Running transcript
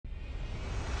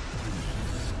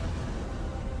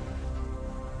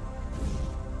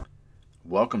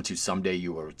Welcome to Someday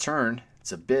You Will Return.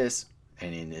 It's Abyss,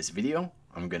 and in this video,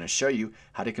 I'm going to show you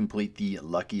how to complete the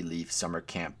Lucky Leaf Summer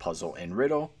Camp puzzle and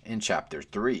riddle in Chapter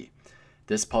 3.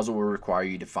 This puzzle will require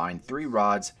you to find 3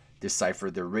 rods, decipher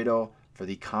the riddle for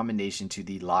the combination to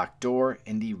the locked door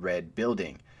in the red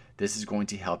building. This is going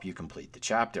to help you complete the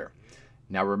chapter.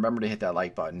 Now remember to hit that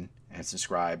like button and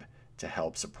subscribe to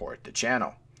help support the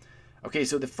channel. Okay,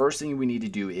 so the first thing we need to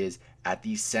do is at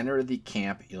the center of the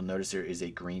camp, you'll notice there is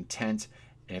a green tent.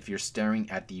 And if you're staring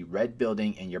at the red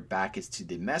building and your back is to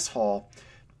the mess hall,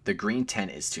 the green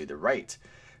tent is to the right.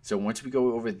 So once we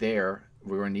go over there,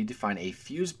 we're going to need to find a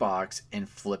fuse box and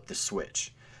flip the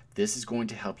switch. This is going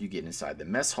to help you get inside the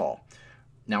mess hall.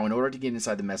 Now, in order to get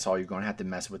inside the mess hall, you're going to have to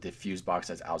mess with the fuse box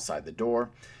that's outside the door.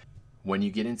 When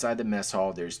you get inside the mess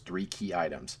hall, there's 3 key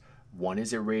items. One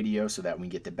is a radio so that we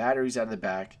can get the batteries out of the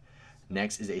back.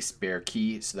 Next is a spare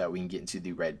key so that we can get into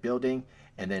the red building.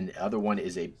 And then the other one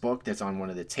is a book that's on one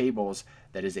of the tables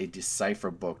that is a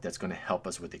Decipher book that's going to help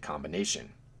us with the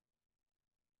combination.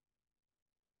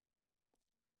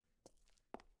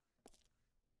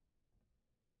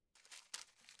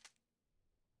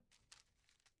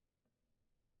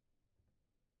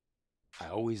 I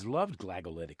always loved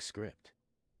Glagolitic script.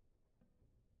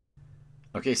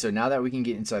 Okay, so now that we can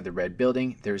get inside the red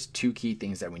building, there's 2 key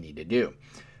things that we need to do.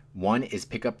 One is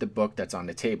pick up the book that's on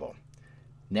the table.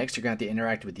 Next, you're going to have to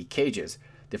interact with the cages.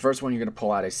 The first one, you're going to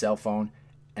pull out a cell phone,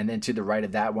 and then to the right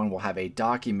of that one, we'll have a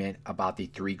document about the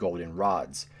 3 golden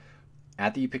rods.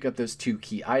 After you pick up those 2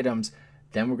 key items,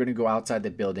 then we're going to go outside the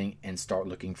building and start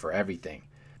looking for everything.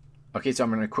 Okay, so I'm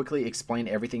going to quickly explain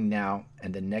everything now,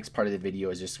 and the next part of the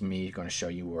video is just me going to show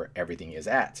you where everything is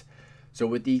at. So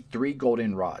with the 3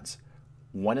 golden rods,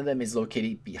 one of them is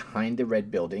located behind the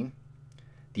red building.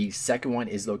 The second one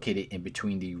is located in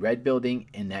between the red building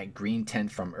and that green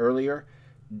tent from earlier.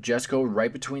 Just go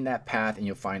right between that path and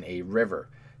you'll find a river.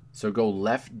 So go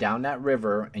left down that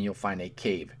river and you'll find a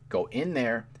cave. Go in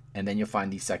there and then you'll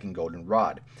find the second golden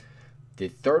rod. The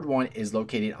third one is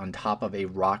located on top of a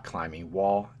rock climbing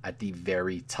wall at the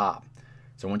very top.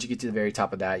 So once you get to the very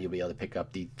top of that, you'll be able to pick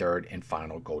up the third and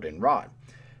final golden rod.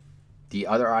 The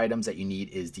other items that you need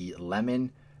is the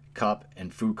lemon, cup,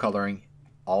 and food coloring.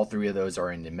 All 3 of those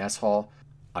are in the mess hall.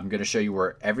 I'm going to show you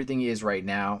where everything is right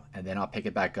now, and then I'll pick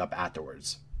it back up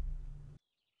afterwards.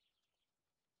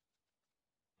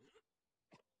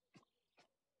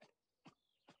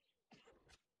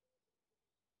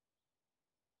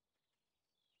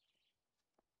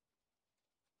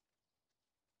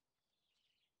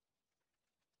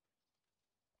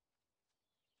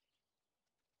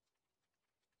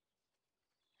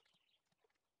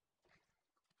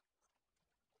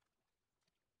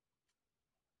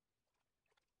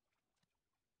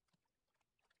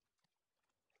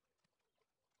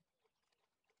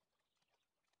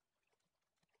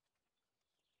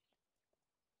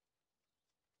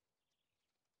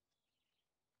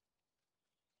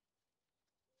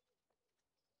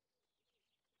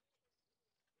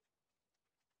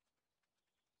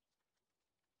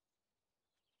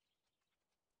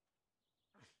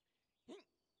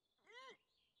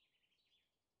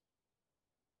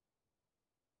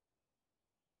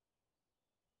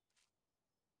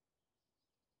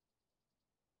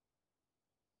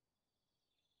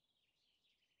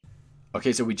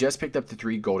 Okay, so we just picked up the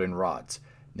 3 golden rods.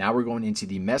 Now we're going into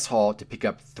the mess hall to pick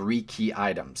up 3 key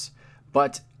items.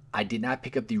 But I did not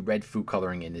pick up the red food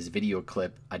coloring in this video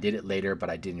clip. I did it later, but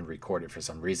I didn't record it for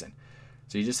some reason.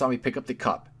 So you just saw me pick up the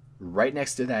cup. Right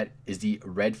next to that is the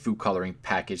red food coloring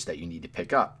package that you need to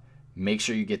pick up. Make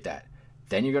sure you get that.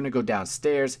 Then you're going to go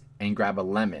downstairs and grab a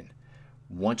lemon.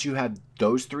 Once you have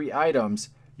those 3 items,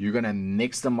 you're going to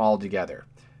mix them all together.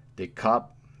 The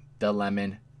cup, the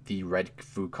lemon, the red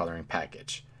food coloring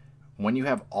package. When you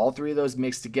have all 3 of those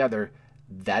mixed together,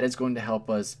 that is going to help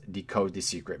us decode the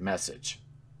secret message.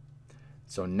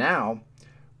 So now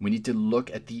we need to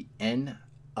look at the end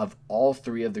of all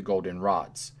 3 of the golden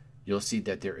rods. You'll see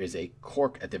that there is a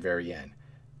cork at the very end.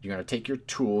 You're going to take your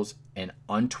tools and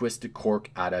untwist the cork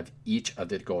out of each of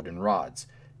the golden rods.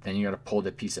 Then you're going to pull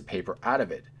the piece of paper out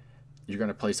of it. You're going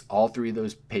to place all 3 of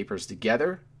those papers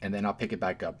together, and then I'll pick it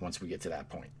back up once we get to that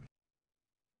point.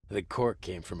 The cork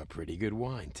came from a pretty good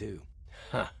wine, too.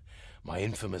 Huh, my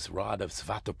infamous Riddle of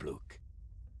Svatopluk.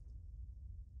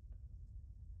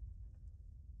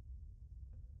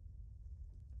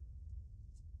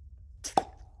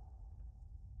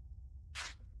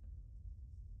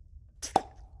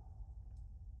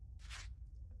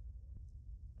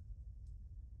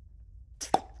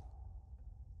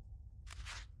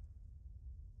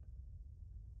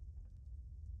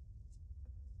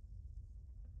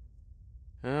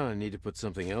 Oh, I need to put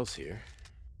something else here.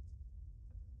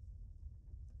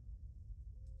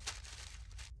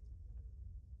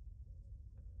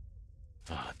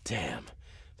 Oh, damn.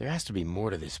 There has to be more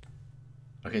to this.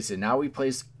 Okay, so now we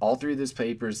place all three of those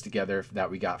papers together that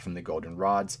we got from the golden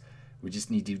rods. We just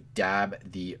need to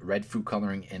dab the red food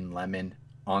coloring and lemon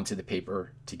onto the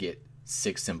paper to get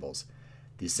 6 symbols.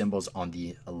 The symbols on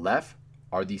the left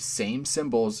are the same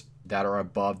symbols that are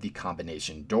above the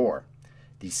combination door.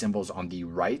 The symbols on the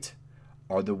right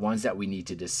are the ones that we need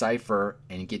to decipher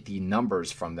and get the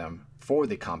numbers from them for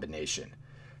the combination.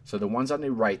 So the ones on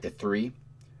the right, the 3,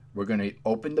 we're going to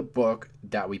open the book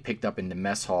that we picked up in the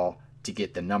mess hall to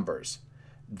get the numbers.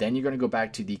 Then you're going to go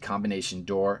back to the combination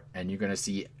door and you're going to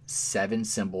see 7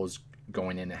 symbols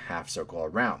going in a half circle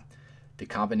around. The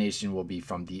combination will be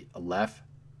from the left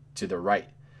to the right.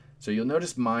 So you'll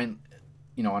notice mine,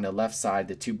 on the left side,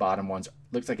 the 2 bottom ones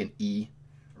looks like an E,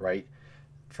 right?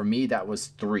 For me, that was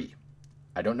 3.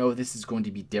 I don't know if this is going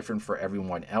to be different for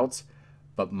everyone else,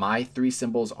 but my 3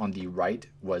 symbols on the right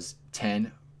was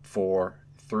 10, 4,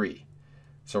 3.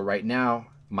 So right now,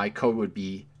 my code would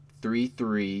be 3,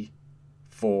 3,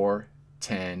 4,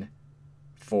 10,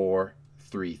 4,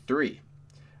 3, 3.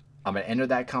 I'm going to enter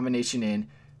that combination in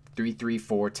 3, 3,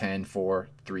 4, 10, 4,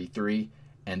 3, 3,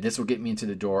 and this will get me into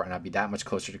the door and I'll be that much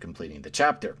closer to completing the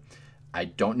chapter. I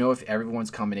don't know if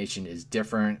everyone's combination is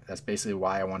different. That's basically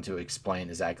why I want to explain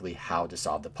exactly how to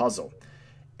solve the puzzle.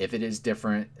 If it is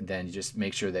different, then just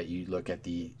make sure that you look at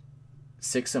the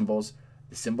 6 symbols.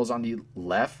 The symbols on the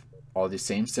left are the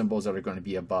same symbols that are going to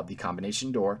be above the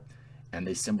combination door, and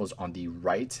the symbols on the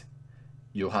right,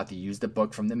 you'll have to use the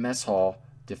book from the mess hall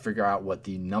to figure out what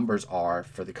the numbers are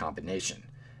for the combination,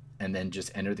 and then just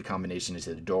enter the combination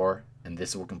into the door, and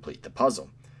this will complete the puzzle.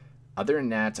 Other than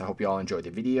that, I hope you all enjoyed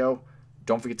the video.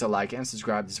 Don't forget to like and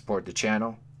subscribe to support the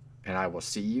channel, and I will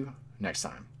see you next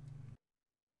time.